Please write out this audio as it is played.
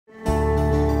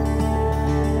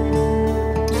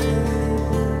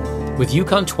With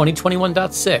EUCON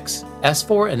 2021.6,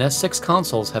 S4 and S6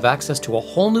 consoles have access to a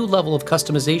whole new level of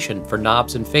customization for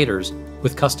knobs and faders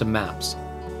with custom maps.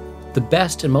 The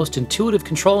best and most intuitive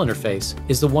control interface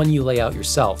is the one you lay out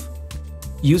yourself.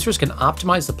 Users can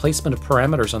optimize the placement of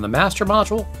parameters on the master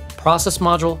module, process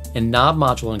module, and knob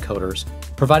module encoders,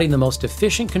 providing the most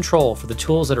efficient control for the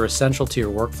tools that are essential to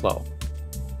your workflow.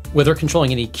 Whether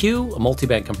controlling an EQ, a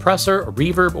multiband compressor, a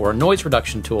reverb, or a noise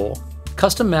reduction tool,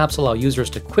 custom maps allow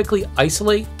users to quickly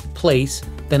isolate, place,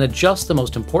 then adjust the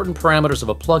most important parameters of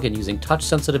a plugin using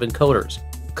touch-sensitive encoders,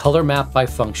 color map by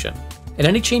function. And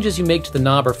any changes you make to the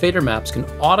knob or fader maps can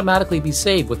automatically be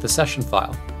saved with the session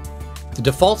file. The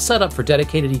default setup for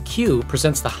dedicated EQ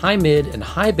presents the high mid and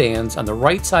high bands on the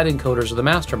right side encoders of the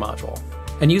master module,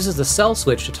 and uses the cell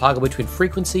switch to toggle between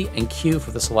frequency and Q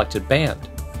for the selected band.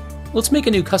 Let's make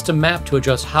a new custom map to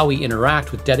adjust how we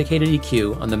interact with dedicated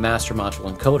EQ on the master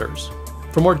module encoders.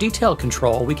 For more detailed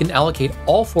control, we can allocate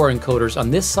all 4 encoders on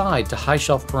this side to high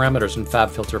shelf parameters in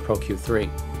FabFilter Pro Q3.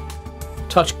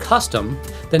 Touch Custom,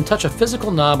 then touch a physical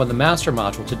knob on the master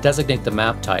module to designate the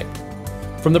map type.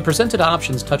 From the presented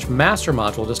options, touch Master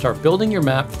Module to start building your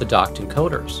map for the docked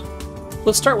encoders.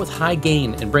 Let's start with high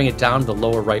gain and bring it down to the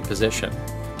lower right position.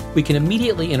 We can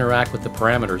immediately interact with the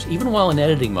parameters even while in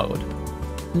editing mode.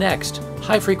 Next,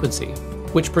 high frequency,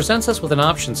 which presents us with an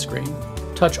options screen.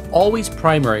 Touch Always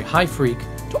Primary High Freq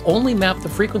to only map the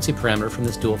frequency parameter from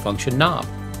this dual function knob.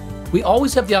 We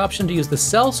always have the option to use the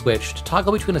cell switch to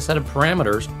toggle between a set of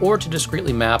parameters or to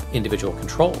discretely map individual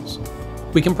controls.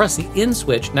 We can press the In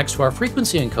switch next to our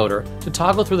frequency encoder to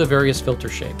toggle through the various filter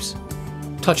shapes.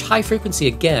 Touch High Frequency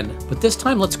again, but this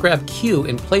time let's grab Q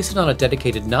and place it on a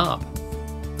dedicated knob.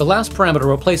 The last parameter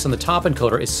we'll place on the top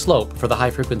encoder is Slope for the high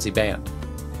frequency band.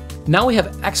 Now we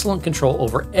have excellent control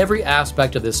over every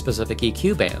aspect of this specific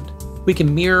EQ band. We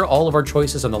can mirror all of our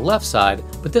choices on the left side,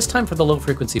 but this time for the low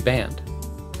frequency band.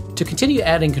 To continue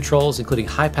adding controls including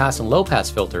high pass and low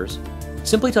pass filters,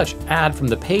 simply touch Add from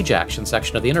the Page Action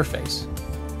section of the interface.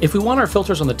 If we want our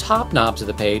filters on the top knobs of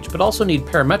the page, but also need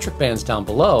parametric bands down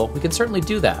below, we can certainly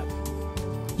do that.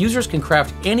 Users can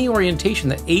craft any orientation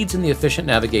that aids in the efficient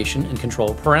navigation and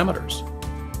control of parameters.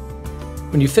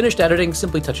 When you've finished editing,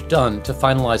 simply touch Done to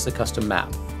finalize the custom map.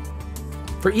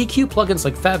 For EQ plugins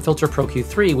like FabFilter Pro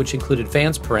Q3, which include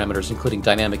advanced parameters including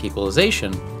dynamic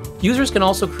equalization, users can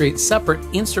also create separate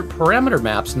insert parameter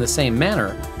maps in the same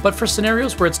manner, but for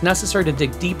scenarios where it's necessary to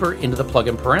dig deeper into the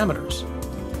plugin parameters.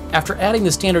 After adding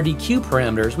the standard EQ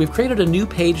parameters, we've created a new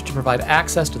page to provide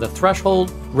access to the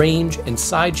threshold, range, and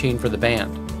sidechain for the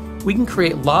band. We can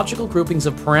create logical groupings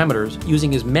of parameters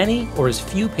using as many or as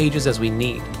few pages as we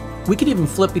need. We can even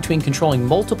flip between controlling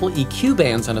multiple EQ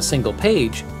bands on a single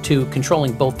page to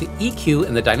controlling both the EQ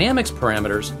and the dynamics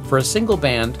parameters for a single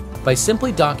band by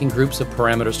simply docking groups of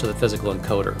parameters to the physical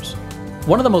encoders.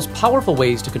 One of the most powerful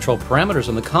ways to control parameters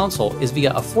on the console is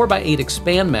via a 4x8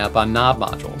 expand map on knob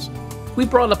modules. We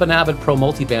brought up an Avid Pro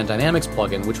Multiband Dynamics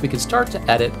plugin, which we can start to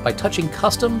edit by touching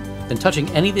Custom, then touching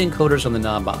any of the encoders on the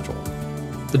knob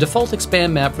module. The default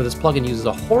expand map for this plugin uses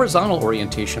a horizontal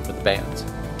orientation for the bands.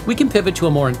 We can pivot to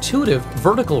a more intuitive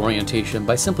vertical orientation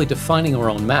by simply defining our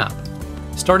own map,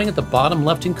 starting at the bottom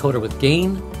left encoder with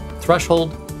gain,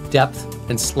 threshold, depth,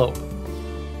 and slope.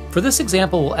 For this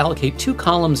example, we'll allocate 2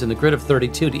 columns in the grid of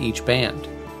 32 to each band.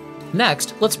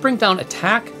 Next, let's bring down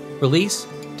attack, release,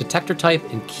 detector type,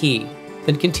 and key,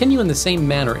 then continue in the same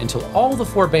manner until all the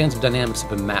 4 bands of dynamics have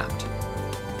been mapped.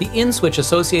 The In switch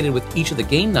associated with each of the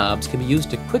gain knobs can be used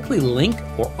to quickly link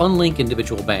or unlink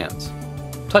individual bands.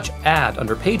 Touch Add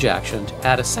under Page Action to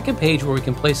add a second page where we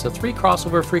can place the 3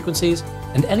 crossover frequencies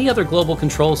and any other global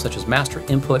controls such as master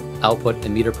input, output,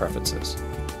 and meter preferences.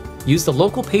 Use the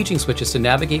local paging switches to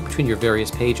navigate between your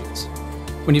various pages.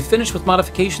 When you've finished with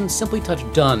modifications, simply touch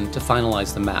Done to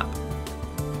finalize the map.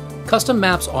 Custom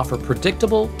maps offer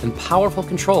predictable and powerful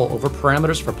control over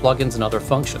parameters for plugins and other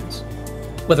functions.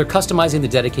 Whether customizing the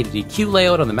dedicated EQ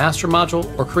layout on the master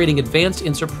module or creating advanced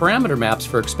insert parameter maps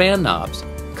for expand knobs,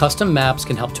 custom maps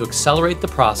can help to accelerate the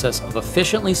process of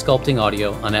efficiently sculpting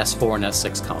audio on S4 and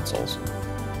S6 consoles.